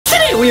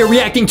we are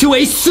reacting to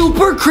a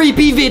super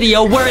creepy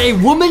video where a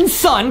woman's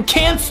son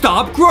can't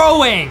stop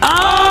growing.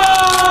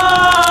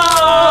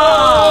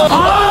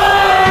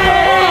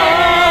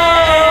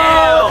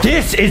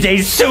 This is a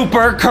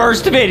super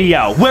cursed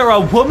video where a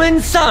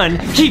woman's son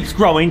keeps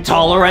growing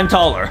taller and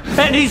taller,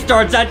 and he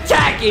starts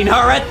attacking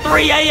her at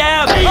 3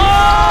 a.m.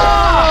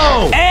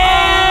 Oh!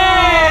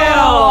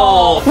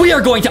 We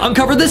are going to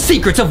uncover the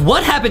secrets of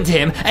what happened to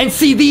him and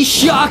see the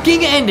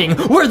shocking ending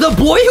where the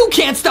boy who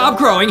can't stop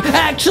growing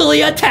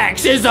actually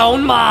attacks his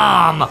own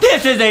mom.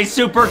 This is a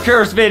super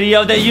cursed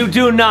video that you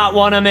do not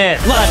want to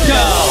miss. Let's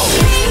go!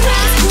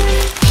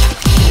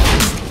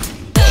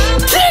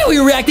 Today we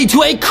are reacting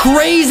to a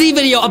crazy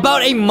video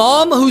about a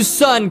mom whose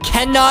son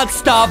cannot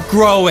stop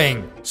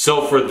growing.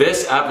 So for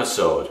this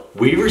episode,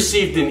 we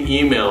received an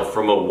email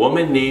from a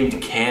woman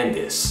named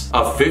Candace,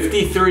 a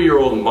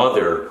 53-year-old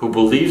mother who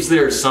believes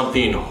there's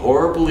something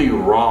horribly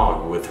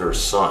wrong with her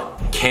son.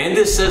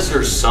 Candace says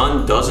her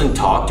son doesn't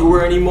talk to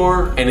her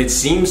anymore, and it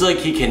seems like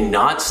he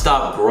cannot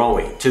stop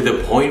growing to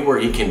the point where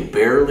he can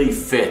barely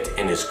fit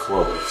in his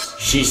clothes.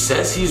 She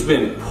says he's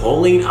been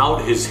pulling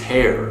out his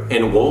hair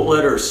and won't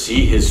let her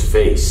see his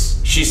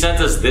face. She sent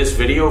us this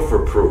video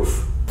for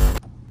proof.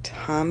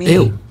 Tommy?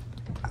 Ew.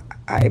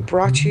 I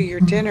brought you your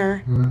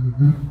dinner.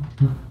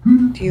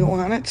 Do you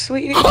want it,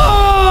 sweetie?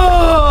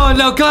 Oh,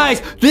 now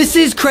guys, this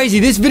is crazy.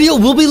 This video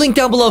will be linked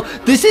down below.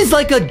 This is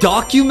like a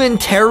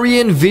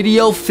documentarian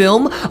video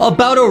film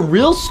about a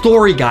real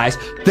story, guys.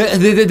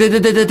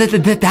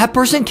 That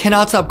person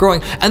cannot stop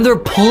growing, and they're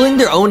pulling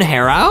their own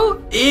hair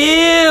out?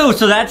 Ew,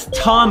 so that's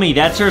Tommy.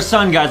 That's her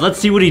son, guys. Let's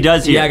see what he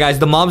does here. Yeah, guys,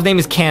 the mom's name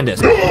is Candace.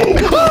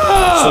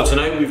 So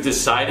tonight we've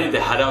decided to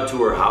head out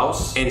to her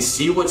house and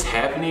see what's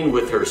happening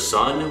with her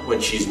son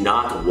when she's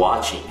not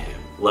watching him.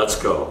 Let's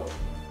go.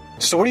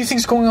 So what do you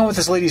think's going on with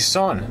this lady's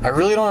son? I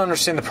really don't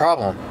understand the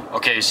problem.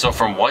 Okay, so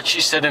from what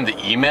she said in the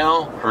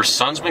email, her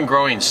son's been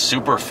growing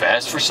super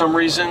fast for some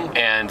reason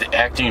and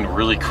acting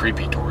really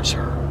creepy towards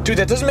her. Dude,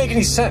 that doesn't make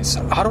any sense.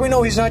 How do we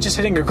know he's not just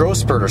hitting a growth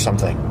spurt or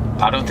something?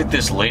 I don't think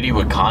this lady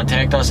would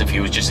contact us if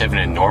he was just having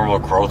a normal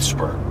growth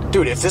spurt.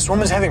 Dude, if this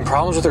woman's having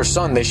problems with her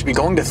son, they should be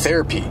going to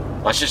therapy.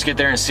 Let's just get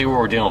there and see what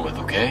we're dealing with,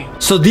 okay?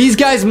 So these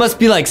guys must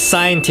be like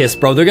scientists,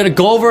 bro. They're gonna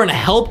go over and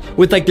help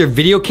with like their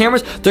video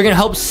cameras. They're gonna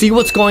help see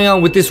what's going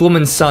on with this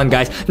woman's son,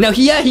 guys. Now,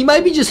 he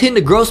might be just hitting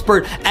a growth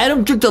spurt.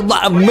 Adam drank a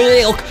lot of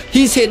milk.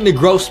 He's hitting a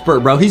growth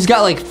spurt, bro. He's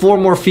got like 4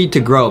 more feet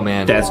to grow,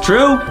 man. That's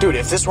true. Dude,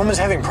 if this woman's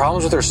having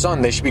problems with her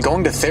son, they should be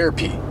going to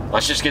therapy.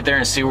 Let's just get there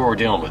and see what we're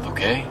dealing with,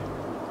 okay?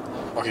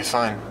 Okay,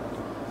 fine.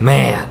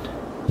 Man,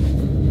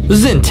 this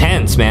is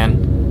intense,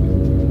 man.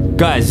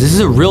 Guys, this is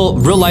a real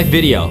life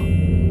video.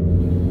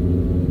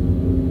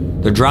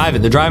 They're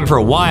driving for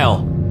a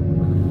while.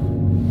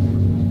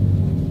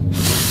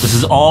 This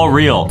is all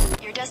real.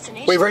 Your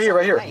destination. Wait, right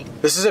here.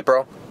 This is it,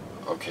 bro.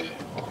 Okay,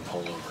 I'll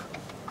pull over.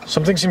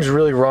 Something seems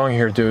really wrong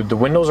here, dude. The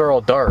windows are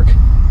all dark.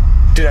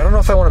 Dude, I don't know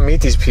if I want to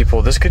meet these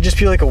people. This could just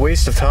be like a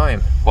waste of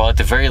time. Well, at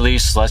the very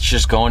least, let's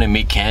just go in and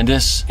meet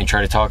Candace and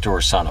try to talk to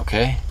her son,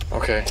 okay?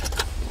 Okay.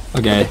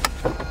 Okay.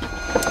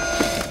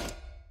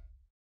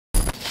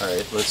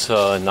 Alright, let's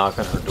knock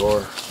on her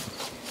door.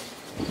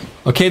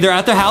 Okay, they're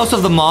at the house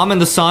of the mom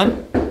and the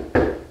son.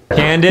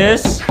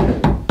 Candace?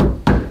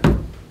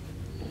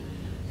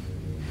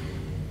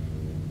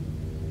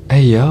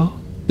 Hey, yo.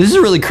 This is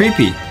really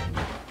creepy. Is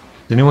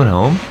anyone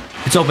home?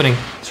 It's opening.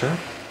 Sir?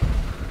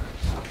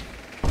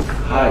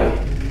 Hi,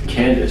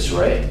 Candace,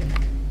 right?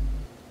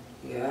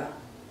 Yeah.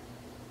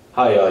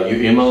 Hi, you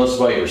emailed us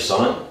about your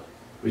son?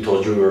 We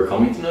told you we were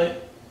coming tonight?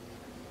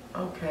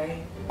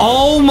 Okay.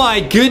 Oh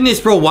my goodness,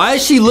 bro. Why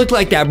does she look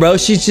like that, bro?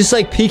 She's just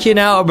like peeking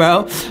out,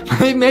 bro.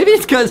 Maybe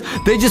it's because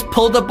they just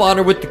pulled up on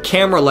her with the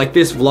camera like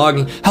this,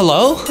 vlogging.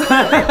 Hello?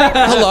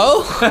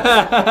 Hello?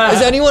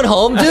 Is anyone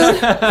home,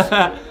 dude?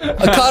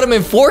 I caught him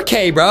in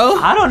 4K, bro.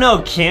 I don't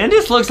know.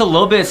 Candace looks a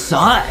little bit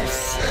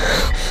sus.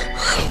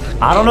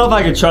 I don't know if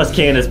I can trust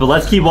Candace, but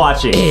let's keep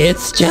watching.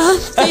 It's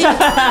just...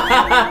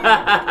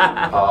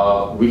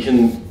 We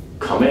can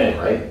come in,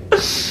 right?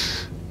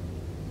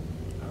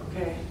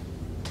 Okay.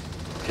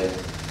 Okay.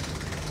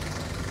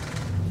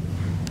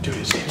 Dude,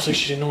 it seems like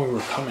she didn't know we were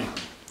coming.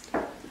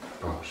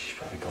 Bro, she's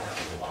probably going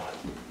through a lot.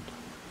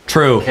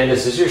 True.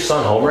 Candace, is your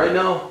son home right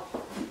now?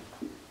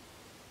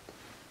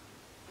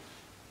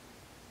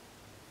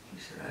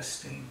 He's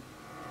resting.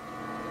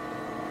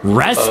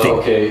 Resting?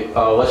 Okay,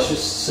 let's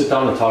just sit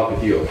down and talk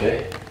with you,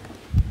 okay?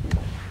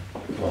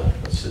 Come on,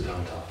 let's sit down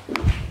and talk.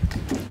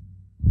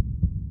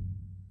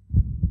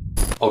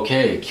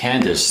 Okay,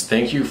 Candace,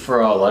 thank you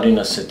for letting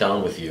us sit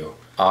down with you.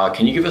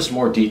 Can you give us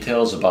more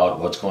details about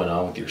what's going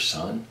on with your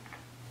son?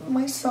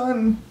 My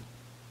son.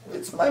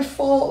 It's my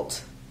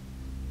fault.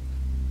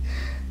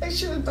 I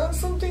should have done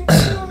something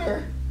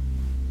sooner.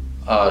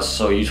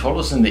 So you told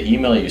us in the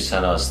email you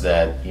sent us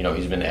that, you know,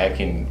 he's been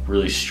acting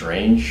really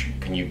strange.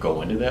 Can you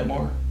go into that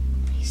more?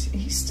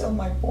 He's still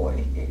my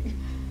boy.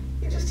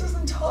 He just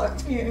doesn't talk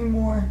to me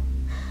anymore.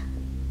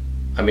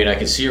 I mean, I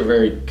can see you're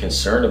very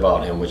concerned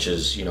about him, which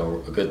is, you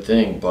know, a good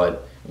thing,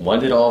 but when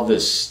did all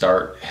this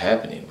start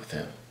happening with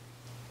him?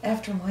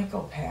 After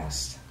Michael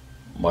passed.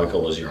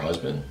 Michael was your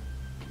husband?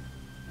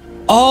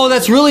 Oh,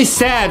 that's really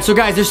sad. So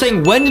guys, they're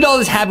saying, when did all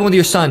this happen with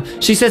your son?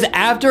 She says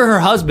after her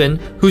husband,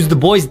 who's the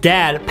boy's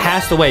dad,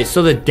 passed away.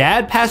 So the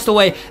dad passed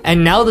away,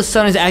 and now the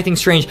son is acting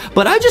strange.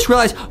 But I just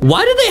realized,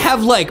 why do they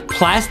have like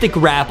plastic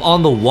wrap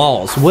on the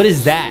walls? What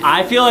is that?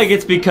 I feel like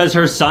it's because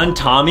her son,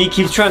 Tommy,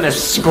 keeps trying to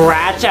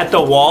scratch at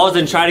the walls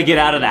and try to get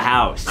out of the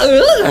house.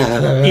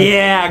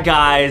 Yeah,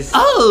 guys.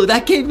 Oh,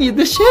 that gave me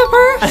the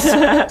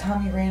shivers.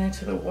 Tommy ran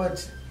into the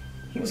woods.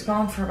 He was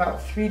gone for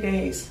about 3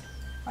 days.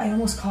 I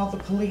almost called the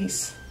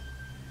police.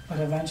 But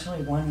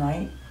eventually one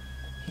night,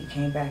 he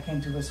came back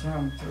into his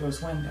room through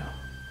his window.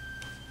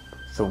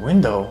 The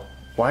window?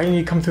 Why didn't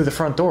he come through the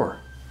front door?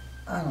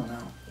 I don't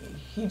know.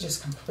 He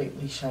just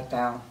completely shut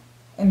down.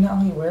 And now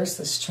he wears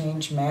this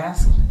strange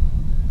mask.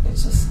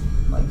 It's just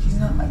like he's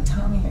not my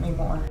Tommy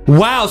anymore.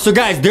 Wow, so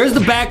guys, there's the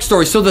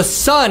backstory. So the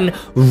son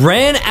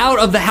ran out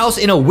of the house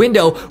in a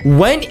window,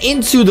 went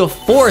into the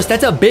forest,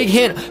 that's a big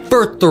hint,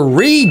 for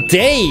 3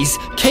 days,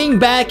 came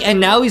back, and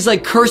now he's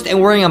like cursed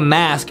and wearing a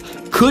mask.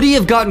 Could he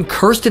have gotten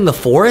cursed in the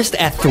forest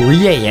at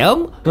 3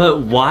 a.m.?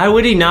 But why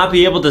would he not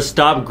be able to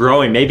stop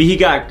growing? Maybe he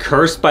got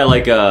cursed by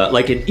like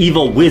an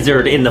evil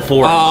wizard in the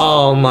forest.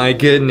 Oh my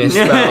goodness,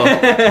 bro.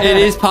 It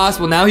is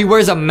possible. Now he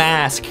wears a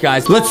mask,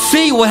 guys. Let's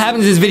see what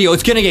happens in this video.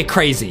 It's gonna get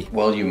crazy.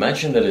 Well, you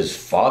mentioned that his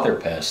father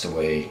passed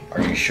away.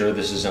 Are you sure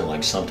this isn't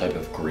like some type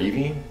of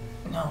grieving?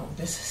 No,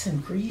 this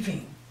isn't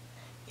grieving.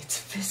 It's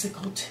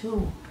physical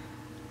too.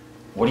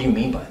 What do you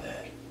mean by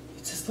that?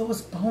 It's as though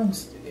his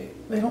bones,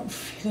 they don't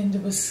fit into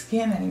his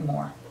skin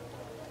anymore.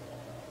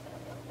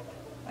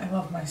 I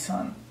love my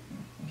son.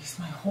 He's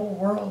my whole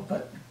world,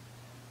 but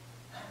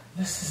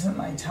this isn't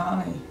my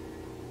Tommy.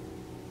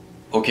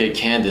 Okay,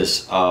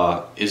 Candace,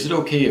 is it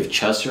okay if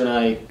Chester and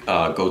I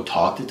go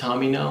talk to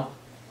Tommy now?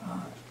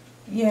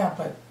 Yeah,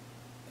 but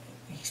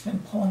he's been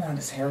pulling out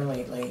his hair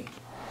lately.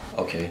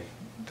 Okay,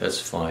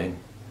 that's fine.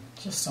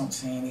 Just don't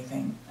say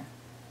anything.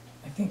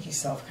 I think he's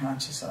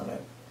self-conscious of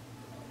it.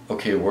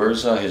 Okay,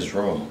 where's his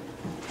room?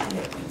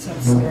 Yeah, it's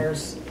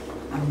upstairs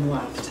on the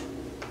left.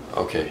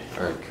 Okay,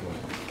 alright,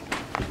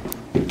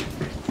 cool.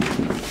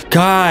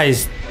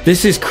 Guys,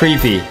 this is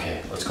creepy.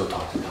 Okay, let's go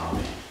talk to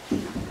Tommy.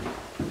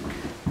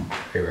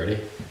 Are you ready?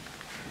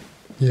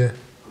 Yeah.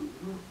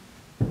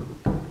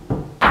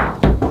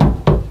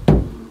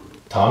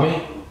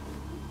 Tommy?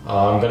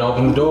 I'm gonna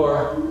open the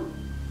door.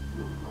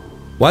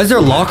 Why is there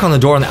a lock on the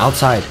door on the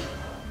outside?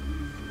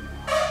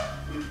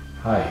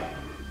 Hi.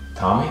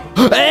 Tommy?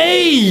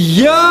 Hey,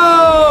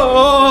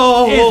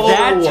 yo! Is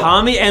that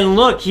Tommy? And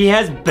look, he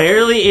has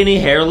barely any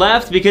hair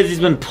left because he's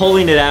been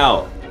pulling it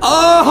out.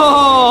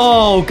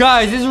 Oh,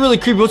 guys, this is really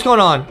creepy. What's going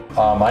on?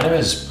 My name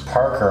is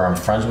Parker. I'm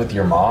friends with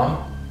your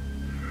mom.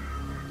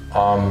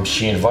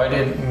 She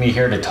invited me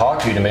here to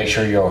talk to you to make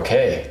sure you're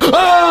okay.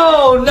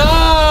 Oh,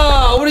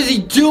 no! What is he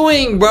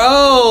doing,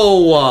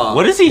 bro?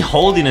 What is he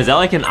holding? Is that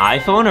like an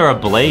iPhone or a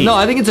blade? No,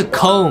 I think it's a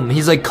comb.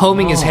 He's like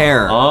combing his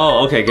hair.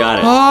 Oh, okay, got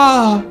it.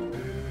 Ah.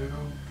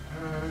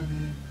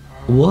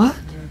 What?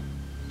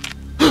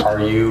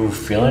 Are you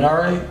feeling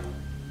alright?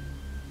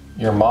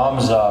 Your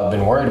mom's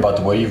been worried about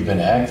the way you've been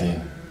acting.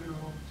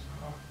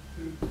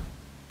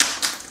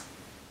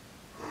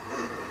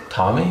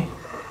 Tommy?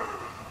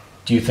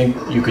 Do you think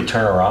you could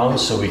turn around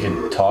so we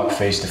could talk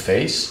face to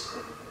face?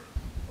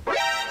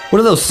 What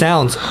are those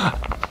sounds?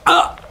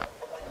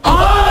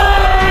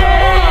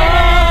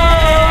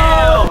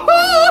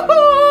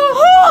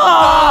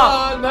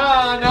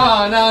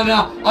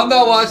 No. I'm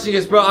not watching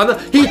this, bro.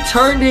 He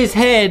turned his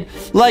head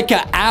like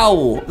an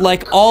owl,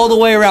 like all the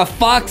way around.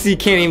 Foxy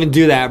can't even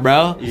do that,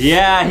 bro.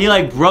 Yeah, he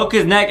like broke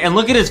his neck. And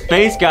look at his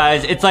face,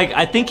 guys. It's like,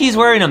 I think he's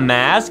wearing a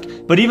mask,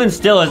 but even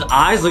still, his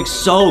eyes look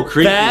so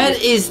creepy. That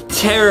is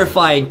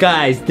terrifying,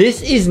 guys.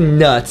 This is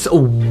nuts.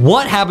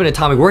 What happened to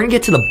Tommy? We're gonna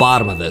get to the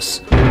bottom of this.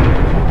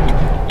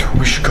 Dude,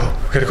 we should go.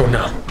 We gotta go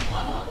now.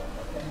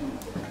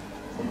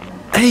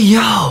 Hey,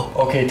 yo.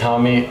 Okay,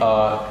 Tommy,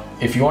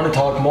 if you want to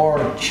talk more,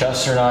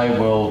 Chester and I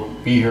will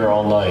be here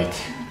all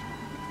night.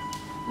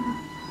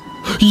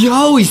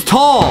 Yo, he's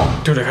tall.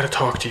 Dude, I gotta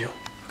talk to you.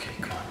 Okay,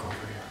 come on, go over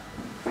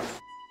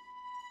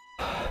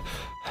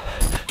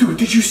here. Dude,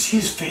 did you see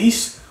his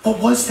face? What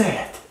was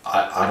that?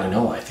 I don't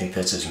know, I think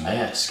that's his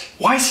mask.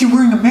 Why is he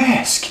wearing a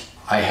mask?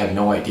 I have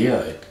no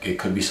idea. It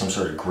could be some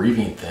sort of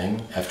grieving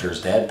thing after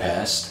his dad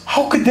passed.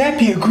 How could that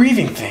be a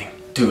grieving thing?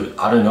 Dude,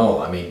 I don't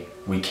know. I mean,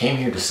 we came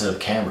here to set up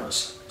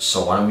cameras.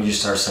 So why don't we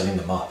just start setting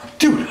them up?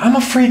 Dude, I'm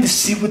afraid to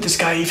see what this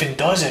guy even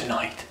does at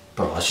night.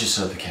 Bro, let's just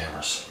set up the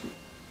cameras.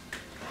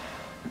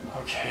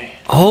 Okay.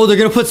 Oh, they're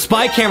gonna put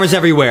spy cameras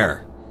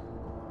everywhere.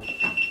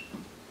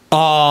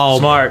 Oh,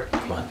 Smart.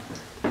 Come on.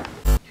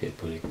 Okay,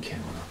 put a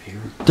camera up here.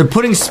 They're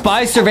putting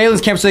spy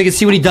surveillance cameras so they can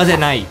see what he does at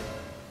night.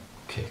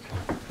 Okay, come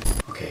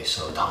on. Okay,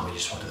 so Tommy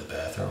just went to the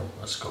bathroom.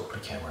 Let's go put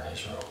a camera in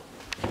his room.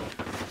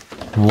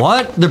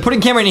 What? They're putting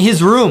camera in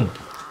his room.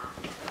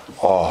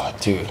 Oh,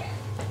 dude.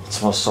 It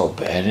smells so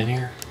bad in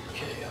here.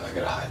 Okay, I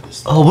gotta hide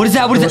this thing. Oh, what is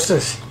that? What is What's that?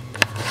 this?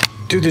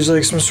 Dude, there's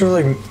like some sort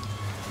of like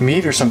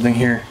meat or something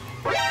here.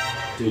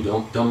 Dude,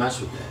 don't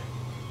mess with that.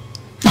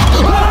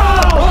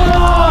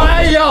 Oh,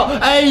 hey yo,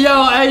 hey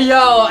yo, hey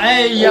yo,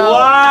 hey yo.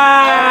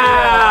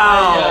 Wow!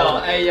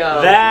 Hey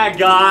yo. That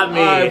got me.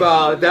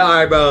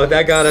 Alright, bro.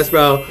 That got us,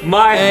 bro.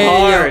 My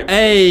heart.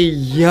 Hey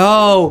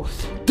yo.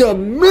 The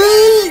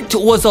meat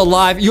was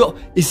alive. Yo,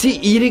 is he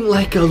eating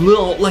like an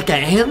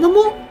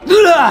animal?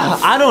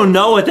 I don't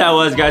know what that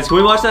was, guys. Can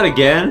we watch that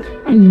again?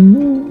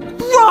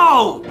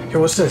 Bro! Yo,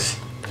 what's this?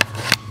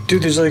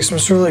 Dude, there's like some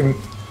sort of like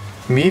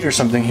meat or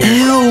something here.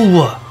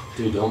 Ew.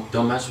 Dude,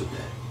 don't mess with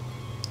that.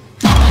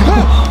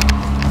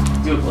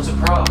 Dude, what's the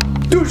problem?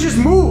 Dude, it just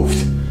moved.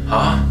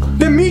 Huh?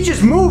 The meat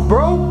just moved,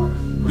 bro.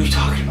 What are you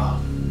talking about?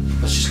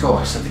 Let's just go.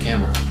 I set the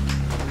camera.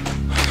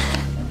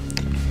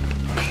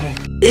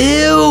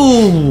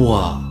 Ew.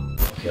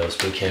 Okay, let's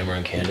put a camera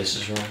in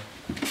Candace's room.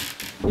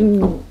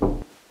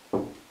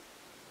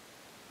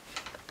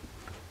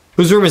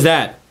 Whose room is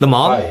that? The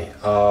mom?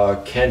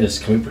 Hi, Candace,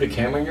 can we put a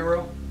camera in your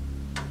room?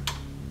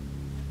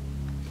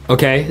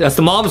 Okay, that's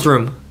the mom's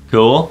room.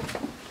 Cool.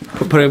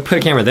 Put a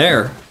camera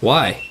there.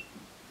 Why?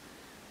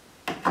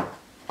 Okay,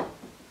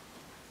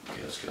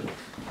 that's good.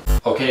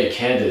 Okay,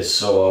 Candace,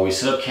 so we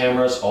set up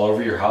cameras all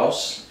over your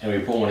house, and we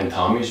put one in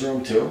Tommy's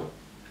room too.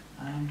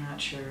 I'm not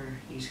sure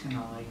he's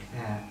gonna like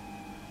that.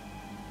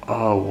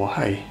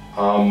 Why?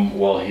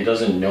 Well, he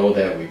doesn't know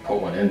that we put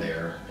one in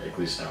there. At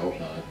least I hope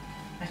not.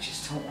 I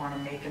just don't want to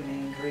make him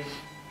angry.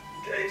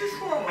 I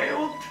just want my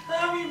old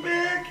Tommy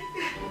back.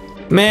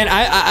 Man,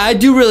 I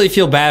do really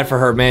feel bad for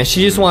her, man.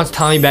 She just wants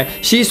Tommy back.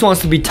 She just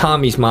wants to be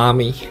Tommy's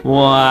mommy.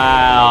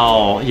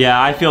 Wow.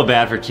 Yeah, I feel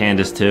bad for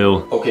Candace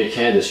too. Okay,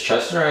 Candace,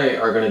 Chester and I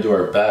are gonna do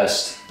our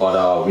best,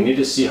 but we need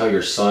to see how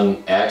your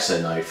son acts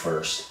at night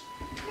first.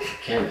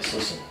 Candace,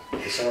 listen,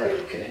 it's alright,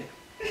 okay?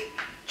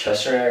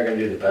 Chester and I are gonna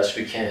do the best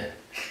we can.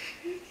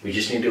 We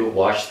just need to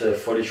watch the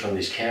footage from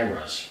these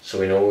cameras so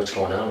we know what's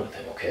going on with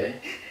him, okay?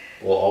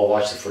 We'll all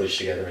watch the footage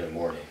together in the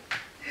morning.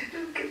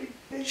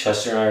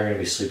 Chester and I are going to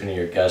be sleeping in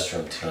your guest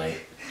room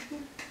tonight.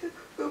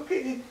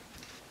 Okay.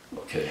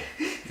 Okay,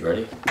 you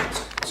ready?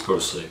 Let's go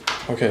to sleep.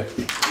 Okay.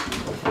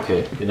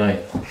 Okay, good night.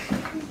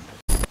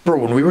 Bro,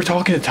 when we were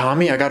talking to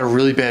Tommy, I got a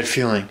really bad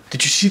feeling.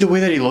 Did you see the way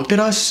that he looked at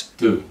us?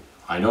 Dude,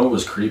 I know it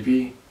was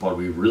creepy, but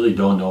we really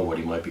don't know what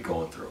he might be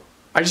going through.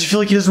 I just feel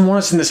like he doesn't want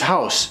us in this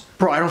house.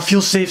 Bro, I don't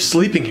feel safe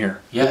sleeping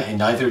here. Yeah, and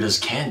neither does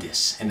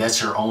Candace, and that's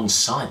her own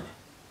son.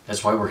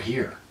 That's why we're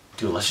here.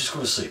 Dude, let's just go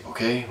to sleep,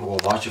 okay? We'll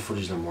watch the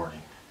footage in the morning.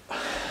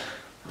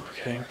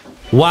 Okay.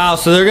 Wow,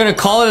 so they're gonna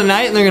call it a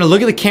night and they're gonna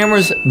look at the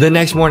cameras the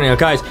next morning. Now,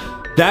 guys,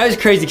 that is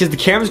crazy because the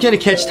camera's gonna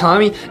catch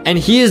Tommy and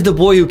he is the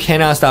boy who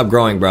cannot stop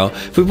growing, bro.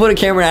 If we put a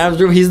camera in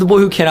Adam's room, he's the boy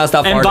who cannot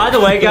stop farting. And by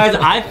the way, guys,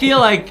 I feel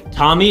like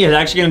Tommy is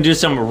actually gonna do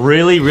some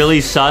really, really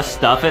sus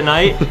stuff at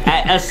night,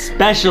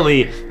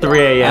 especially 3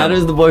 a.m.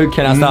 Adam's the boy who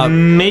cannot stop.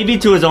 Maybe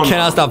to his own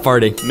Cannot mom. stop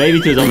farting. Maybe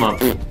to his own mom.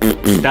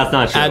 That's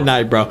not true. At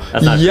night, bro.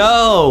 That's not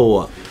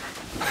Yo!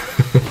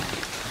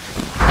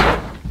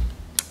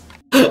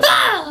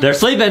 They're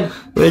sleeping.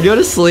 They go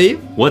to sleep.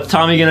 What's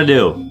Tommy gonna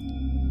do?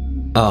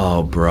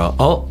 Oh, bro.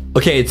 Oh,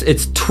 okay,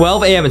 it's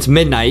 12 a.m. It's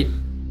midnight.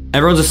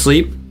 Everyone's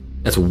asleep.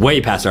 That's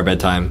way past our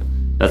bedtime.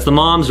 That's the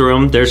mom's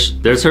room.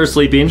 There's her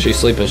sleeping. She's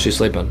sleeping.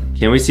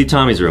 Can we see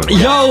Tommy's room?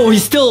 Yo,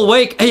 he's still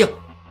awake. Hey, yo.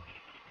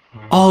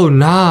 Oh,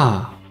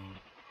 nah.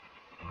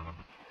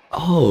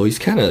 Oh, he's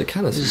kind of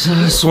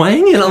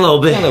Swinging a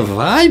little bit.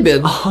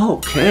 vibing.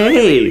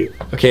 Okay.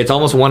 Okay, it's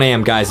almost 1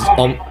 a.m., guys.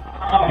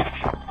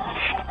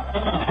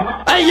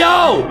 Hey,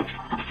 yo!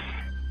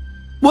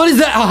 What is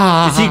that?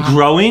 Is he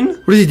growing?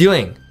 What is he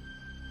doing?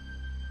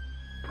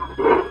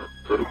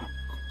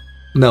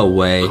 No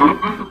way.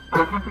 Oh!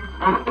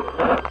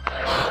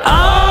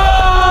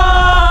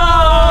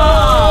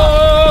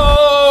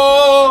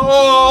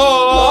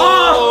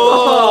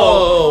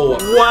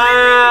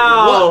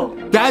 Wow!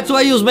 That's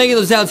why he was making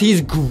those sounds.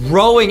 He's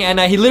growing, and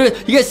he literally,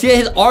 you guys see it?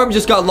 His arm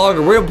just got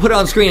longer. We're gonna put it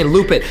on screen and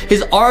loop it.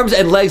 His arms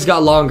and legs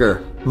got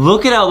longer.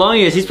 Look at how long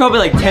he is. He's probably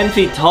like 10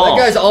 feet tall.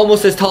 That guy's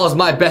almost as tall as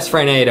my best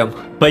friend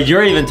Adam. But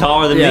you're even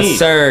taller than me. Yes,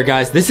 sir,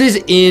 guys. This is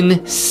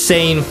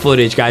insane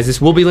footage, guys.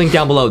 This will be linked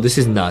down below. This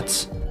is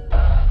nuts.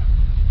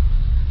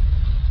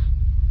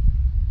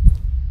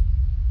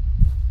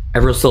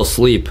 Everyone's still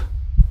asleep.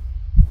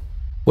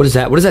 What is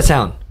that? What does that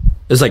sound?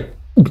 It's like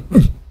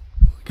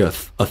a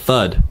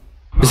thud.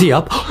 Is he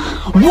up?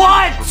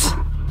 What?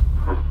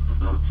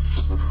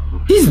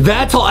 He's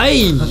that tall.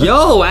 Hey,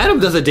 yo, Adam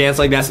does a dance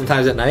like that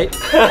sometimes at night.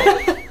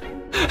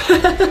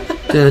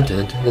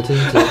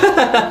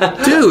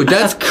 Dude,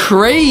 that's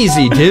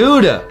crazy,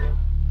 dude.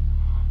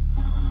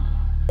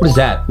 What is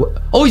that?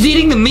 Oh, he's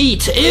eating the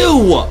meat.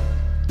 Ew.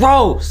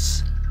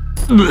 Gross.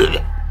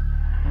 Oh,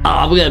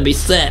 I'm gonna be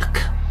sick.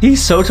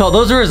 He's so tall.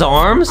 Those are his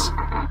arms?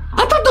 I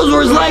thought those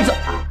were his legs.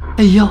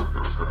 Hey, yo.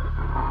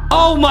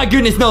 Oh my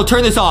goodness, no,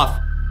 turn this off.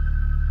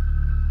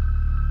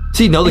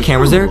 See, no, the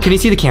camera's there. Can he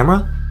see the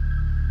camera?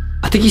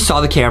 I think he saw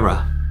the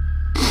camera.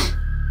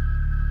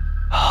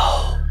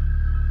 Oh.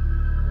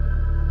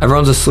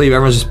 Everyone's asleep.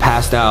 Everyone's just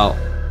passed out.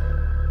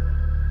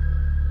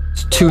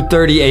 It's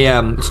 2:30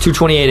 a.m. It's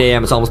 2:28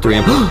 a.m. It's almost 3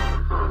 a.m.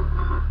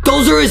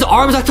 Those are his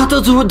arms. I thought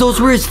those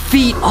were his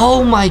feet.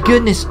 Oh my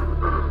goodness.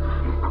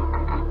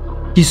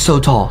 He's so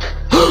tall.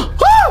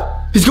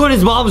 He's going to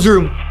his mom's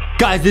room.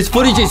 Guys, this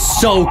footage is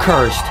so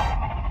cursed.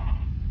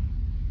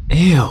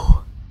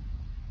 Ew.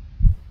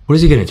 What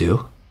is he gonna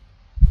do?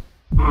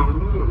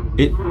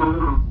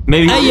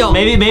 Maybe Hey, yo.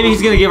 maybe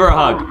he's gonna give her a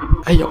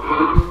hug. Hey, yo.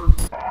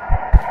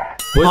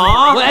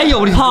 Huh? Hey, yo,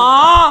 what is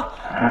Huh?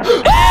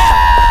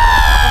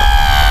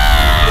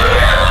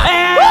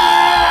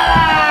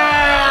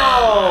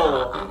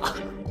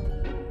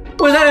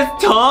 Was that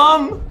his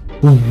tongue?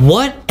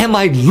 What am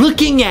I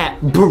looking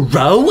at,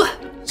 bro?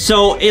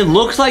 So it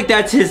looks like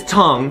that's his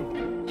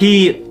tongue.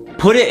 He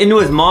put it into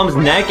his mom's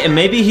neck, and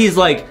maybe he's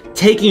like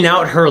taking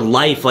out her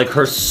life, like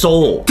her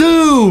soul.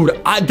 Dude,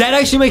 that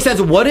actually makes sense.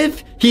 What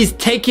if he's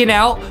taking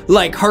out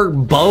like her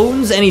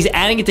bones and he's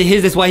adding it to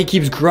his? That's why he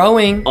keeps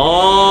growing.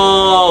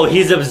 Oh,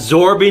 he's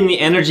absorbing the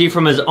energy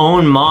from his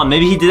own mom.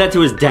 Maybe he did that to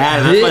his dad,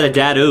 and that's why the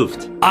dad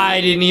oofed.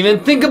 I didn't even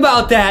think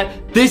about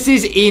that. This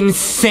is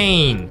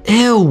insane.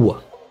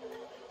 Ew.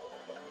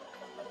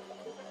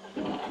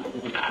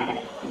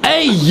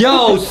 Hey,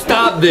 yo,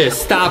 stop this.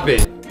 Stop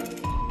it.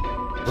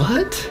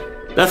 What?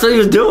 That's what he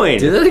was doing.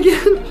 Do that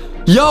again?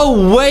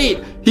 Yo,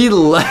 wait. He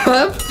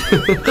left?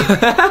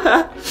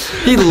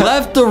 He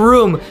left the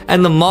room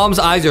and the mom's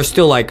eyes are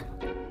still like...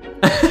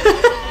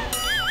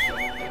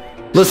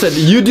 Listen,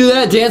 you do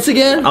that dance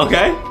again?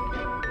 Okay.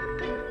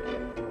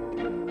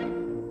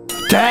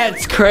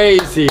 That's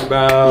crazy,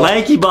 bro.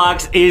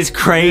 LankyBox is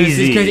crazy.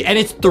 This is crazy. And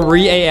it's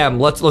 3 a.m.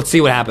 Let's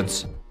see what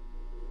happens.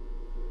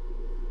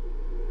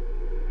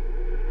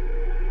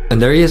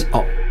 And there he is.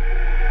 Oh.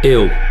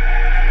 Ew.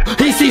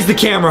 He sees the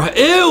camera.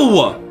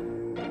 Ew.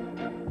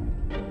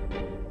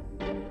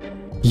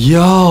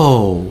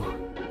 Yo.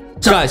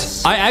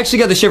 Guys, I actually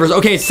got the shivers.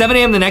 Okay, it's 7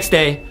 a.m. the next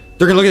day.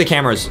 They're gonna look at the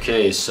cameras.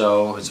 Okay,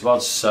 so it's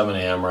about 7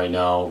 a.m. right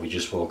now. We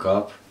just woke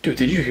up. Dude,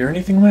 did you hear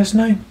anything last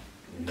night?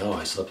 No,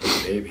 I slept like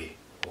a baby.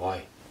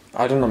 Why?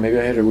 I don't know, maybe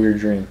I had a weird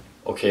dream.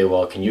 Okay,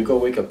 well, can you go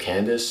wake up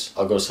Candace?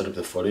 I'll go set up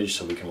the footage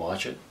so we can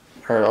watch it.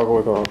 Alright, I'll go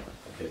wake up.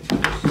 Okay.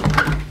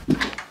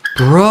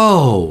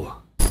 Bro.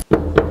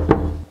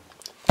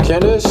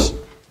 Candace,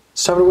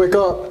 it's time to wake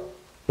up.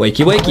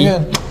 Wakey, wakey.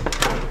 Again.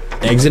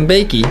 Eggs and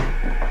bakey.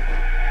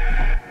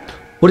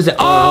 What is that?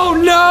 Oh,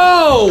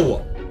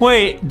 no!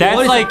 Wait, that's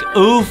What is like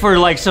oof or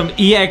like some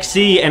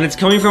EXE, and it's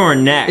coming from her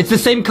neck. It's the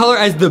same color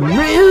as the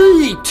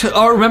meat.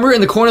 Oh, remember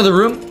in the corner of the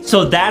room?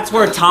 So that's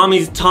where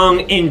Tommy's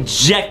tongue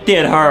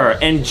injected her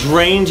and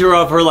drained her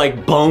of her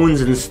like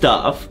bones and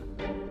stuff.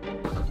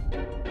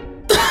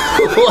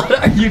 What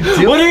are you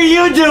doing? What are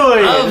you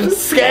doing? I'm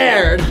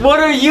scared. What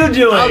are you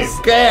doing? I'm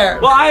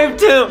scared. Well, I am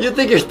too. You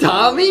think you're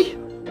Tommy?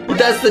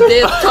 That's the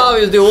dance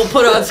Tommy was doing. We'll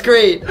put it on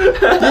screen.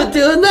 You're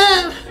doing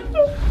that?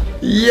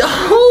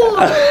 Yo!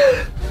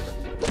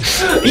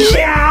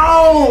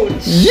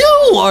 Ouch!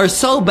 You are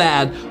so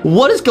bad.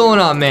 What is going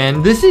on,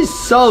 man? This is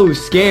so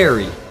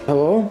scary.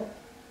 Hello?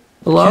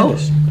 Hello?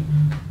 Candace?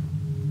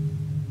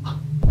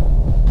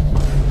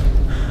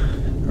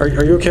 Are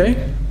you okay?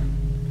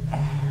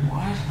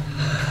 What?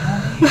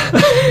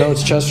 No,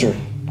 it's Chester.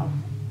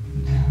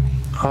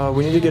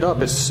 We need to get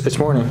up. It's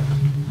morning.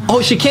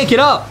 Oh, she can't get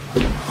up.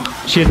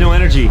 She has no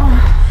energy.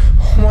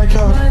 Oh my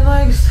god. My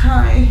leg's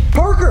tied.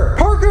 Parker!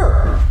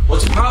 Parker!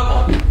 What's the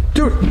problem?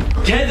 Dude,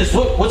 Candace,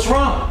 what's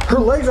wrong? her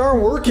legs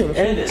aren't working.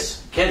 And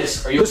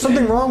Candace, are you there's okay?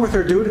 something wrong with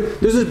her, dude.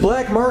 There's this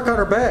black mark on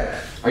her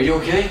back. Are you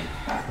okay?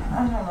 I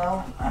don't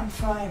know. I'm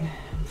fine.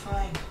 I'm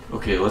fine.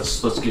 Okay,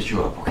 let's get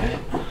you up, okay?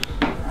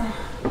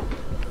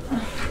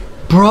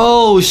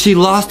 Bro, she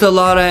lost a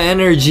lot of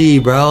energy,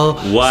 bro.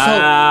 Wow. So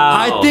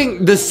I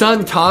think the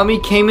son Tommy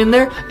came in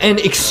there and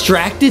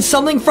extracted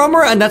something from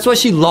her, and that's why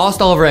she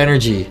lost all of her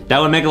energy. That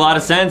would make a lot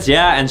of sense,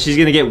 yeah, and she's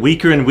gonna get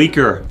weaker and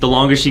weaker the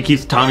longer she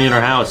keeps Tommy in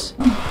her house.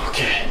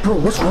 Okay. Bro,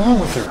 what's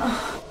wrong with her?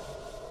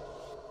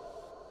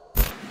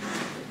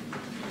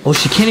 Oh,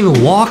 she can't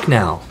even walk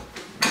now.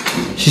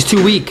 She's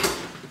too weak.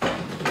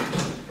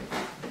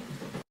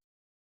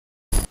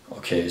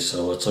 Okay,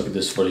 so let's look at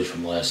this footage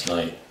from last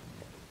night.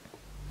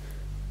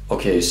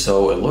 Okay,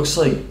 so it looks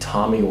like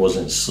Tommy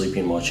wasn't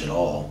sleeping much at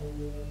all.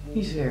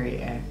 He's very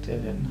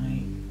active at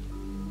night.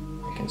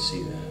 I can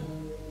see that.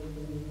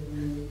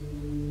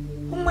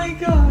 Oh my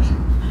god.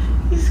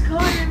 He's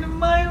coming into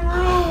my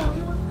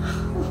room.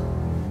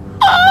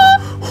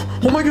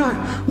 Oh my god,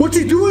 what's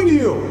he doing to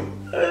you?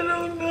 I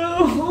don't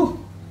know.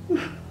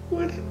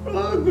 What's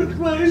wrong with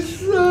my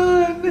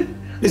son?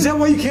 Is that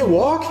why you can't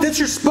walk? That's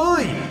your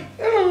spine.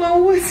 I don't know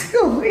what's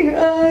going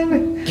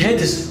on.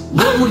 Candace,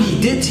 look what he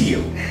did to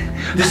you.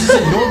 This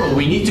isn't normal.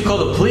 We need to call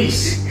the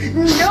police.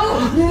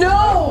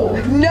 No.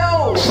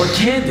 Or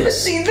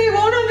Candace. See, they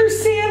won't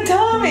understand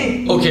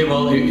Tommy. Okay,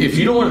 well, if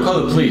you don't want to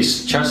call the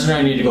police, Chester and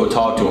I need to go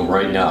talk to him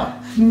right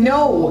now.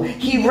 No,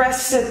 he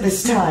rests at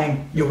this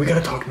time. Yo, we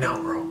gotta talk now,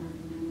 bro.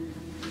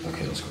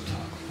 Okay, let's go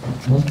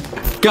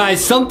talk.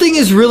 Guys, something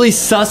is really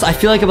sus, I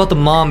feel like, about the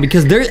mom,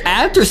 because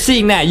after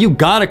seeing that, you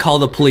gotta call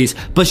the police.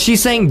 But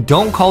she's saying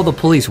don't call the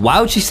police.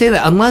 Why would she say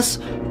that?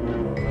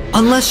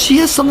 Unless she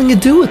has something to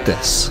do with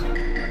this.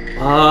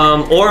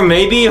 Or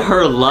maybe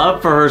her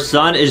love for her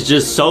son is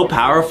just so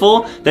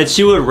powerful that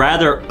she would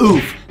rather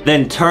oof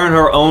than turn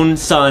her own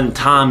son,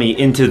 Tommy,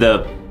 into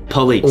the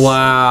police.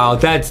 Wow,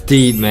 that's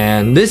deep,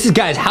 man.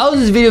 Guys, how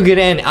is this video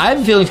gonna end? I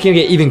have a feeling it's gonna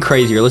get even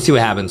crazier. Let's see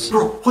what happens.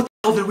 Bro, what the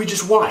hell did we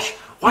just watch?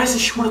 Why doesn't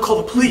she want to call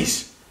the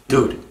police?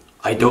 Dude,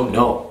 I don't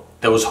know.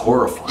 That was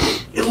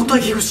horrifying. It looked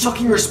like he was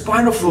sucking her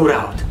spinal fluid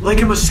out,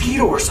 like a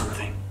mosquito or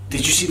something.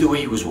 Did you see the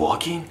way he was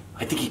walking?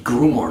 I think he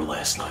grew more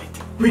last night.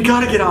 We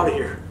gotta get out of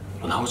here.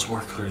 Well, now it's more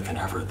clear than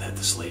ever that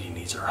this lady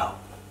needs our help.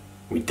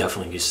 We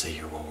definitely need to stay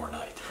here one more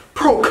night.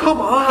 Bro,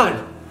 come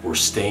on. We're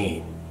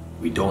staying.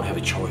 We don't have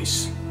a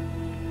choice.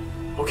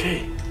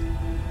 Okay.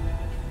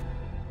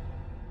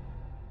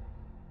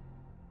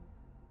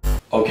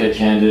 Okay,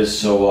 Candace,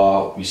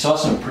 so we saw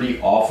some pretty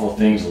awful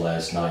things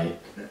last night.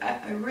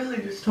 I really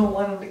just don't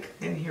want him to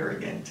come in here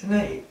again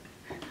tonight.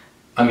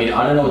 I mean,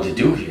 I don't know what to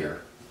do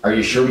here. Are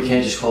you sure we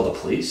can't just call the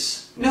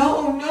police?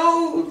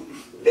 No,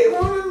 they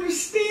won't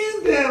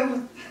understand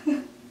them.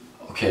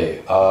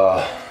 Okay,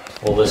 well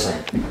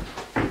listen.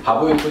 How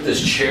about we put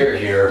this chair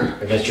here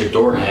against your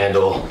door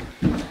handle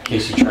in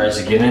case he tries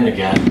to get in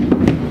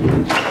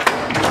again.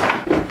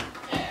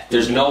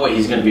 There's no way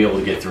he's gonna be able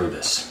to get through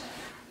this.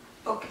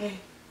 Okay.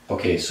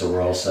 Okay, so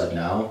we're all set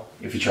now.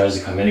 If he tries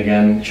to come in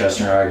again,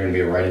 Chester and I are gonna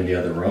be right in the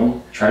other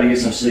room. Try to get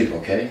some sleep,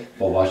 okay?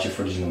 We'll watch your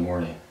footage in the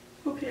morning.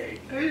 Okay,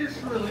 I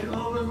just really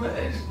love him.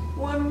 I just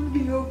want him to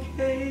be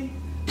okay.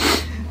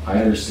 I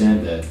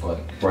understand that, but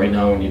right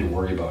now we need to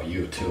worry about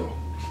you too.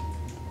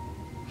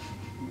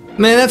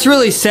 Man, that's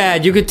really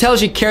sad. You could tell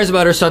she cares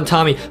about her son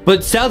Tommy, but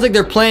it sounds like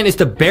their plan is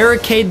to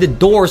barricade the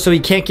door so he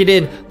can't get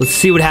in. Let's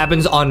see what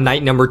happens on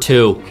night number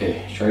 2.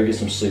 Okay, try to get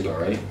some sleep,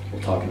 alright?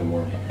 We'll talk in the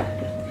morning.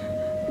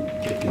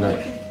 Okay, good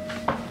night.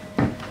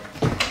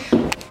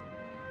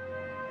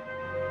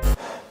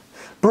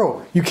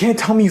 Bro, you can't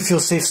tell me you feel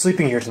safe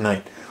sleeping here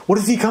tonight. What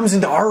if he comes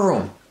into our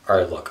room?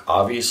 Alright, look,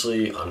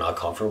 obviously I'm not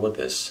comfortable with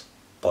this,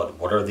 but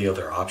what are the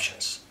other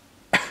options?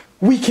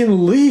 We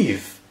can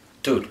leave.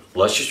 Dude,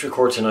 let's just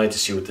record tonight to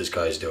see what this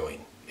guy's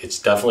doing. It's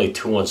definitely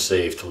too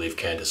unsafe to leave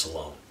Candace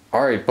alone.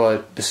 Alright,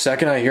 but the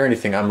second I hear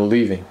anything, I'm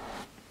leaving.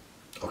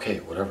 Okay,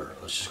 whatever.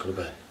 Let's just go to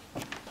bed.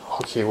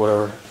 Okay,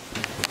 whatever.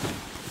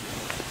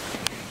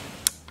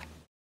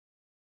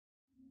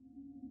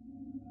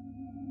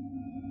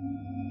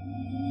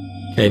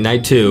 Okay,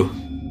 night 2.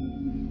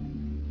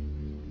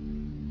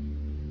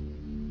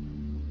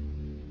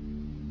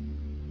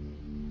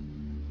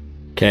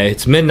 Okay,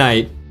 it's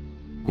midnight.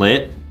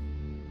 Lit?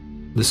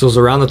 This was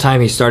around the time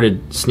he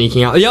started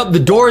sneaking out. Yep, the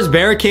door is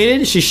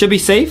barricaded. She should be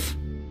safe.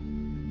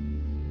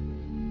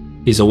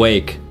 He's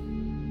awake.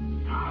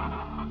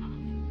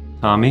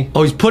 Tommy?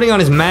 Oh, he's putting on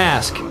his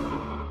mask.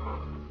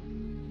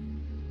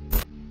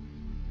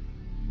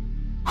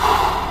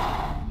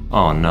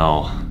 Oh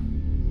no.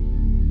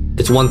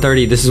 It's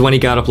 1:30. This is when he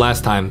got up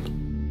last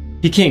time.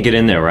 He can't get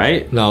in there,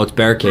 right? No, it's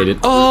barricaded.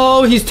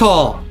 Oh, he's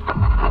tall.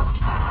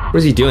 What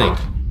is he doing?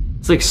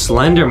 It's like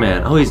Slender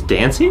Man. Oh, he's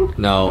dancing?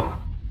 No.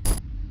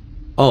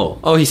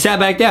 Oh, he sat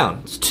back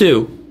down. It's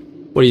 2.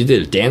 What do you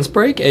do? A dance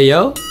break? Hey,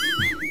 yo?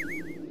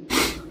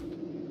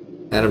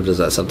 Adam does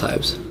that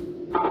sometimes.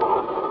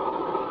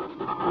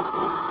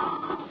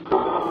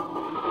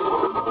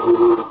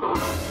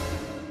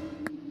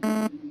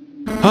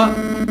 Huh?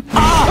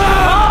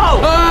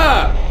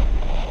 Ah!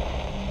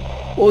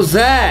 What was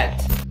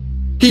that?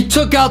 He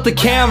took out the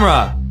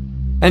camera.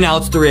 And now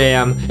it's 3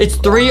 a.m. It's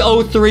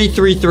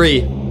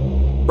 3:03:33.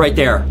 Right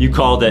there. You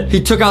called it. He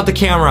took out the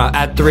camera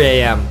at 3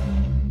 a.m.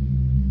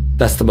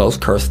 That's the most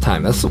cursed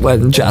time. That's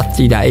when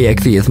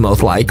Justy.exe is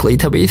most likely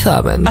to be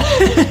summoned.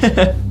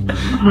 What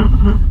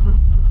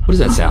does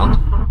that sound?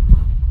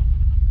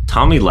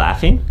 Tommy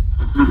laughing?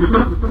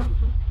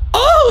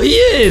 Oh, he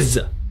is!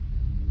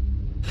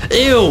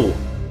 Ew!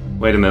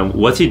 Wait a minute,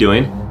 what's he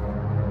doing?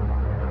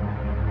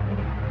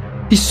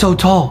 He's so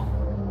tall.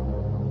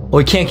 Oh,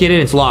 he can't get in.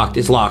 It's locked.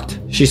 It's locked.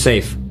 She's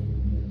safe.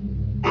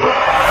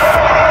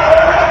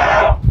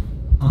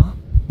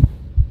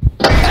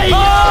 Hey!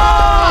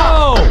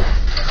 Oh!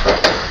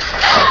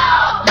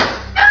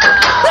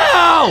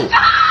 No!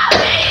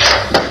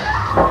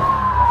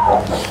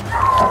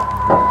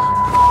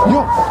 Yo,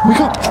 wake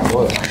up.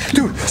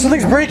 Dude,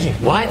 something's breaking.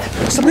 What?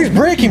 Something's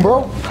breaking,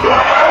 bro.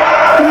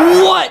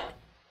 What?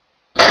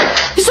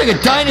 He's like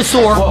a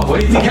dinosaur. Whoa, what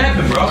do you think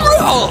happened, bro?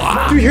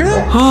 Oh, Do you hear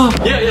that?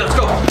 Yeah, let's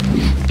go.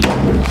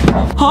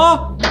 huh?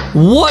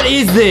 What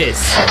is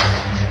this?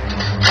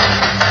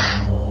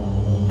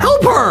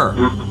 Help her!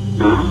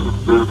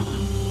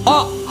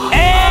 Oh, Ew!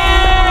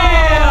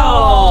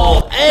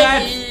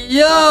 hey,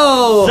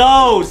 yo!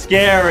 So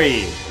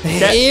scary.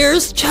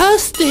 Here's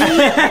Justin.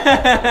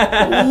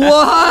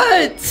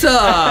 What?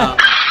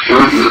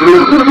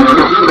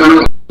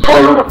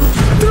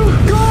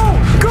 Dude, go!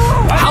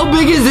 How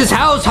big is this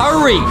house?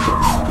 Hurry!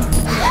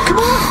 Come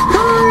on,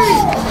 hurry!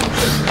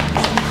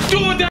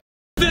 Doing that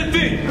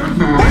thing!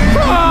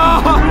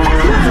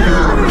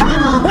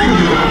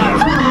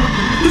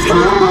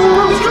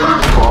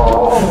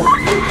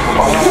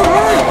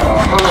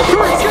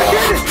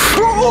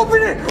 Bro,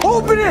 open it! Open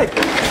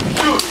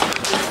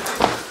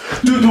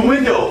Dude, the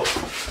window.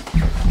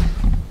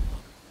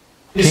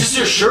 Is this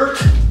your shirt?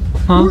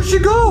 Huh? Where'd she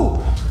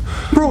go?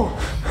 Bro,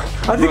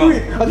 I think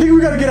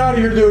we gotta get out of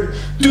here, dude.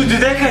 Dude,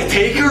 did that guy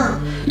take her?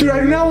 Dude, I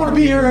do not want to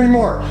be here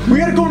anymore. We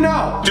gotta go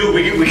now. Dude,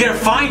 we gotta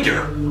find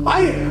her.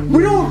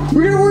 We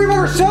gotta worry about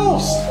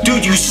ourselves.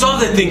 Dude, you saw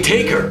that thing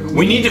take her.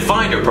 We need to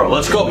find her, bro.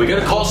 Let's go. We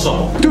gotta call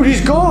someone. Dude,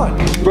 he's gone.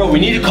 Bro, we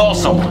need to call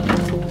someone.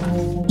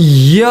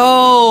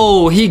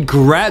 Yo,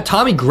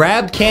 Tommy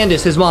grabbed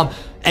Candace, his mom,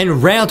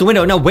 and ran out the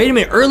window. Now, wait a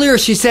minute. Earlier,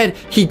 she said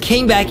he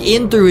came back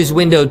in through his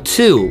window,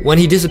 too, when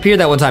he disappeared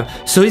that one time.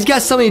 So he's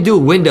got something to do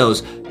with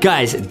windows.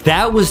 Guys,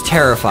 that was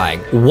terrifying.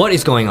 What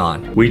is going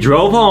on? We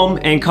drove home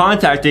and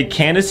contacted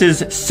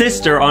Candace's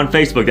sister on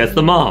Facebook. That's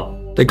the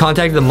mom. They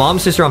contacted the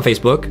mom's sister on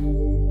Facebook.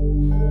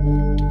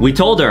 We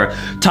told her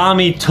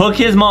Tommy took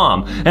his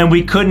mom and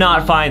we could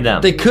not find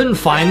them. They couldn't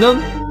find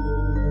them?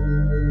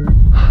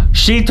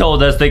 She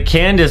told us that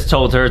Candace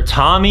told her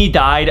Tommy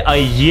died a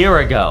year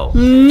ago.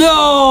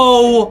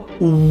 No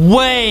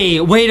way.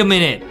 Wait a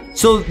minute.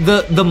 So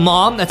the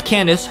mom, that's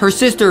Candace, her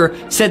sister,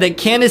 said that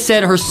Candace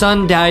said her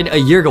son died a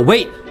year ago.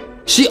 Wait,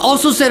 she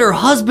also said her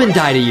husband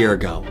died a year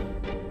ago.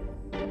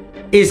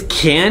 Is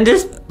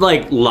Candace,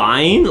 like,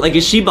 lying? Like,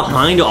 is she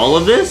behind all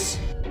of this?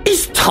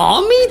 Is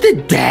Tommy the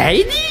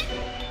daddy?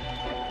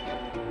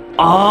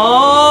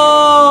 Oh,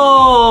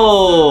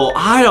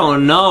 I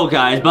don't know,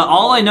 guys. But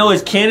all I know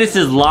is Candace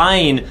is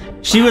lying.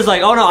 She was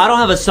like, oh no, I don't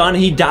have a son.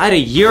 He died a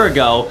year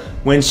ago,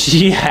 when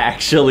she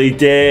actually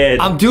did.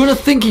 I'm doing a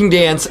thinking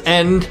dance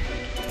and...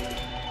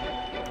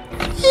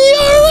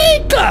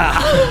 Eureka!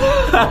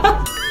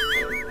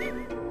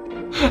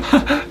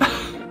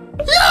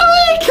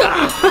 Eureka!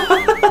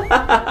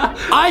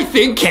 I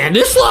think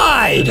Candace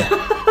lied.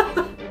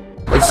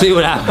 Let's see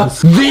what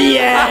happens. The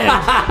end!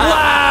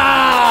 Wow!